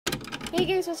Hey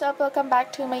guys, what's up? Welcome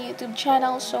back to my YouTube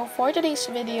channel. So for today's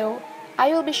video,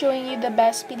 I will be showing you the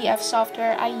best PDF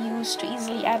software I use to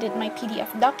easily edit my PDF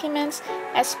documents,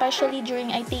 especially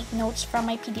during I take notes from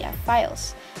my PDF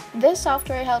files. This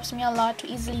software helps me a lot to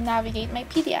easily navigate my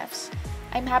PDFs.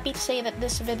 I'm happy to say that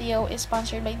this video is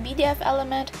sponsored by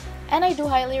PDFelement, and I do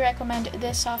highly recommend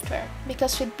this software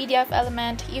because with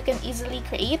PDFelement, you can easily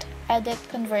create, edit,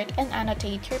 convert, and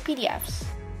annotate your PDFs.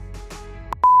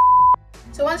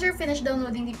 So once you're finished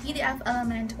downloading the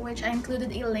PDFelement, which I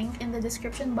included a link in the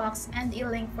description box and a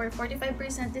link for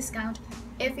 45% discount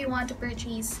if you want to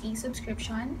purchase a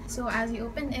subscription. So as you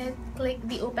open it, click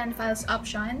the Open Files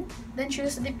option, then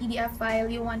choose the PDF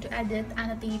file you want to edit,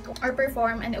 annotate, or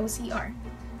perform an OCR.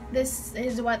 This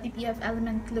is what the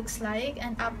PDFelement looks like,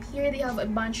 and up here they have a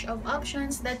bunch of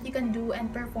options that you can do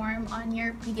and perform on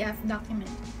your PDF document.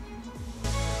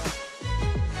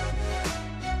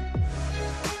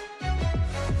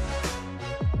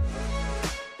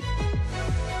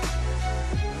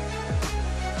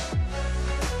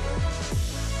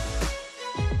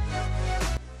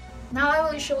 Now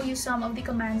I will show you some of the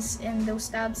commands in those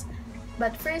tabs,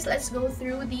 but first let's go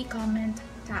through the comment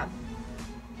tab.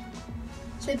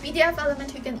 So with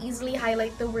PDFelement, you can easily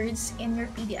highlight the words in your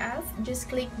PDF. Just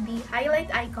click the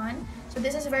highlight icon. So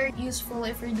this is very useful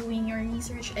if you're doing your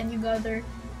research and you gather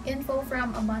info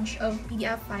from a bunch of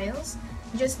PDF files.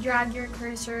 Just drag your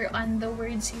cursor on the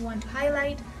words you want to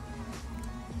highlight.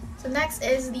 So next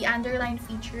is the underline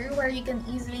feature, where you can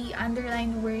easily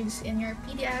underline words in your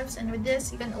PDFs, and with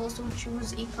this you can also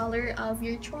choose a color of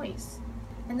your choice.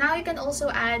 And now you can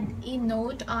also add a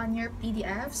note on your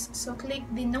PDFs. So click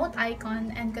the note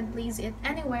icon and can place it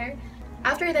anywhere.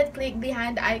 After that, click the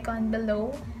hand icon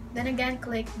below, then again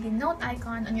click the note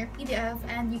icon on your PDF,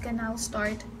 and you can now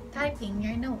start typing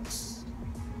your notes.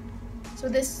 So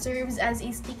this serves as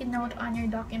a sticky note on your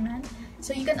document.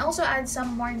 So you can also add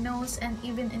some more notes and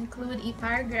even include a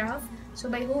paragraph. So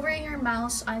by hovering your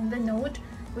mouse on the note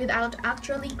without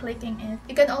actually clicking it,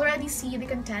 you can already see the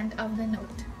content of the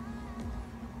note.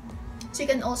 So you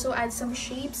can also add some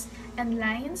shapes and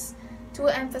lines to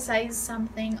emphasize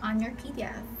something on your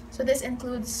PDF. So this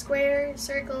includes square,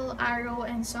 circle, arrow,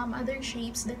 and some other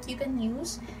shapes that you can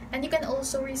use. And you can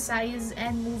also resize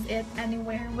and move it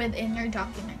anywhere within your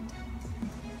document.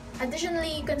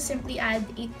 Additionally, you can simply add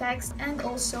a text, and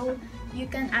also you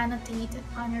can annotate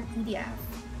on your PDF.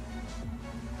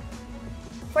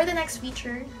 For the next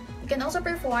feature, you can also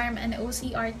perform an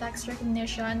OCR text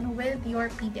recognition with your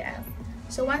PDF.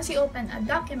 So once you open a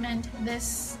document,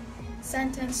 this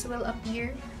sentence will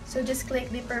appear. So just click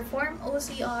the Perform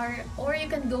OCR, or you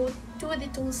can go to the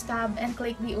Tools tab and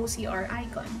click the OCR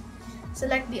icon.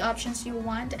 Select the options you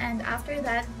want, and after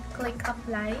that, click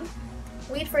Apply.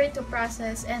 Wait for it to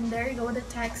process, and there you go, the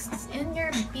texts in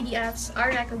your PDFs are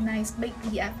recognized by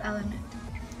PDFelement.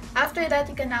 After that,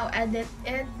 you can now edit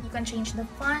it. You can change the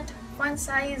font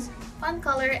size, font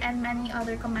color, and many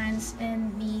other commands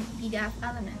in the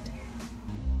PDFelement.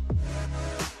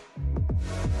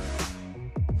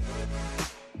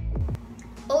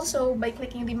 Also, by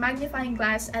clicking the magnifying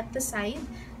glass at the side,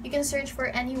 you can search for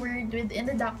any word within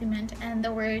the document, and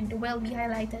the word will be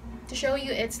highlighted to show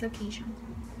you its location.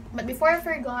 But before I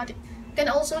forgot, you can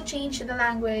also change the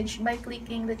language by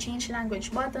clicking the Change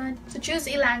Language button to choose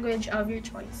a language of your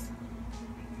choice.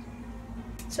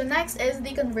 So next is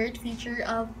the Convert feature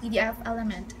of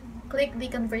PDFelement. Click the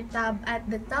Convert tab at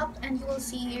the top, and you will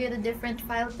see here the different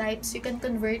file types you can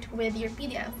convert with your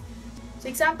PDF. So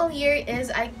example here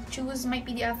is I choose my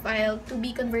PDF file to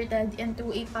be converted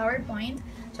into a PowerPoint.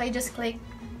 So I just click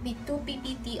the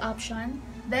 2PPT option.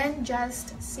 Then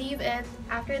just save it.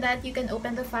 After that, you can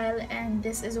open the file, and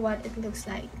this is what it looks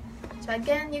like. So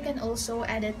again, you can also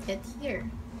edit it here.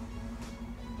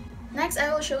 Next,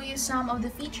 I will show you some of the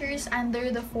features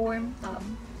under the Form tab.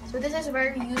 So this is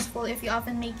very useful if you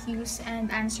often make use and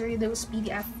answer those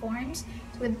PDF forms.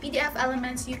 So with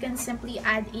PDFelements, you can simply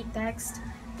add a text.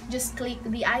 Just click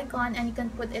the icon and you can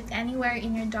put it anywhere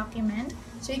in your document.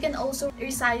 So you can also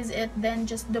resize it, then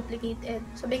just duplicate it.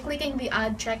 So by clicking the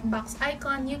Add checkbox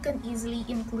icon, you can easily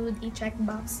include a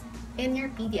checkbox in your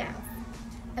PDF.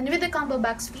 And with the combo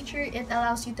box feature, it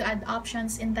allows you to add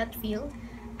options in that field.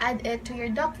 Add it to your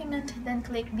document, then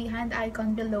click the hand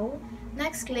icon below.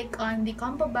 Next, click on the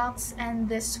combo box, and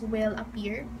this will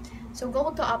appear. So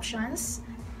go to Options.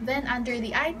 Then under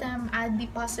the item, add the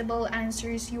possible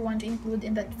answers you want to include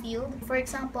in that field. For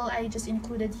example, I just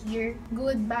included here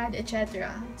good, bad,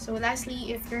 etc. So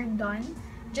lastly, if you're done,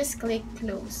 just click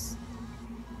Close.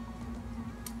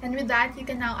 And with that, you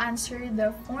can now answer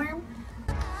the form.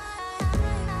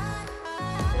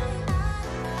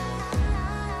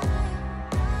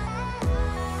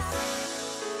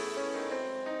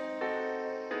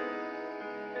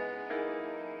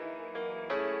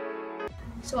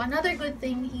 So another good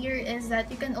thing here is that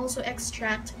you can also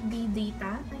extract the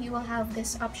data. You will have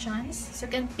these options, so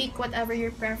you can pick whatever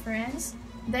your preference,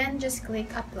 then just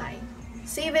click apply.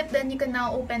 Save it, then you can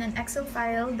now open an Excel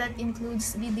file that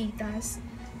includes the data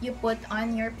you put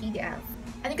on your PDF.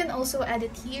 And you can also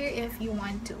edit here if you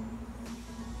want to.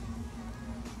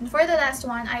 And for the last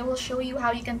one, I will show you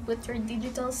how you can put your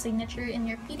digital signature in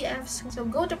your PDFs. So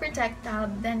go to Protect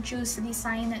tab, then choose the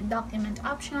Sign Document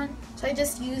option. So I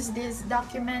just use this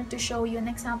document to show you an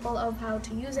example of how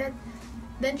to use it.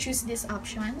 Then choose these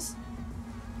options.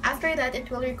 After that, it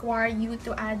will require you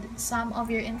to add some of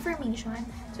your information.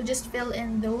 So just fill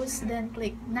in those, then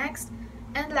click Next.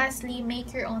 And lastly,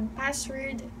 make your own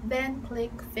password, then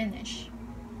click Finish.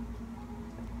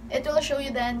 It will show you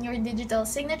then your digital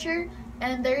signature.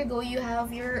 And there you go, you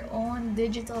have your own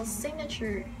digital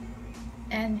signature.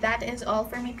 And that is all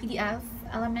for my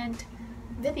PDFelement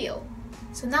video.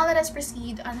 So now let us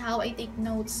proceed on how I take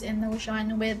notes in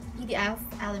Notion with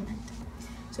PDFelement.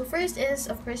 So first is,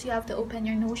 of course, you have to open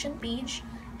your Notion page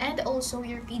and also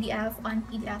your PDF on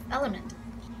PDFelement.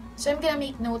 So I'm gonna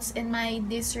make notes in my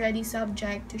this ready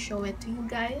subject to show it to you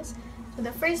guys. So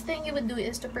the first thing you would do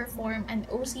is to perform an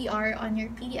OCR on your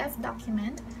PDF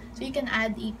document. So you can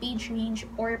add a page range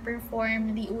or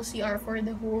perform the OCR for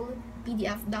the whole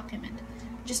PDF document.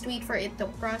 Just wait for it to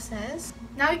process.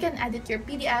 Now you can edit your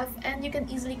PDF and you can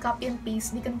easily copy and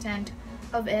paste the content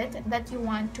of it that you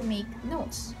want to make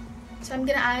notes. So I'm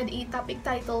gonna add a topic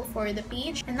title for the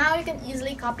page, and now you can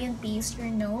easily copy and paste your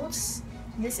notes.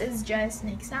 This is just an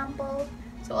example.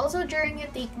 So also during you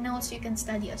take notes, you can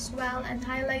study as well and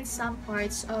highlight some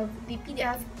parts of the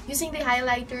PDF using the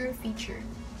highlighter feature.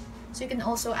 So you can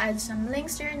also add some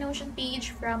links to your Notion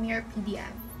page from your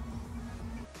PDF.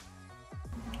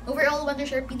 Overall,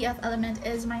 Wondershare PDFelement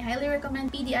is my highly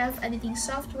recommended PDF editing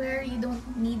software. You don't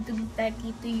need to be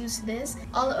techy to use this.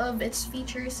 All of its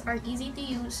features are easy to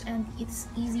use and it's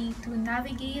easy to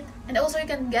navigate. And also you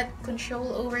can get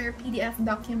control over your PDF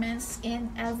documents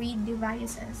in every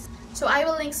devices. So I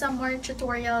will link some more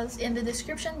tutorials in the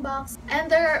description box, and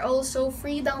there are also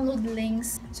free download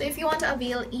links. So if you want to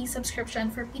avail a subscription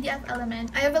for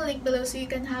PDFelement, I have a link below so you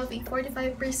can have a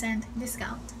 45%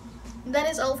 discount.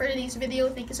 That is all for today's video.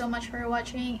 Thank you so much for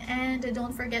watching, and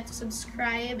don't forget to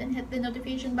subscribe and hit the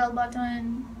notification bell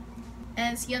button.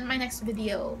 And see you on my next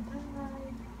video. Bye!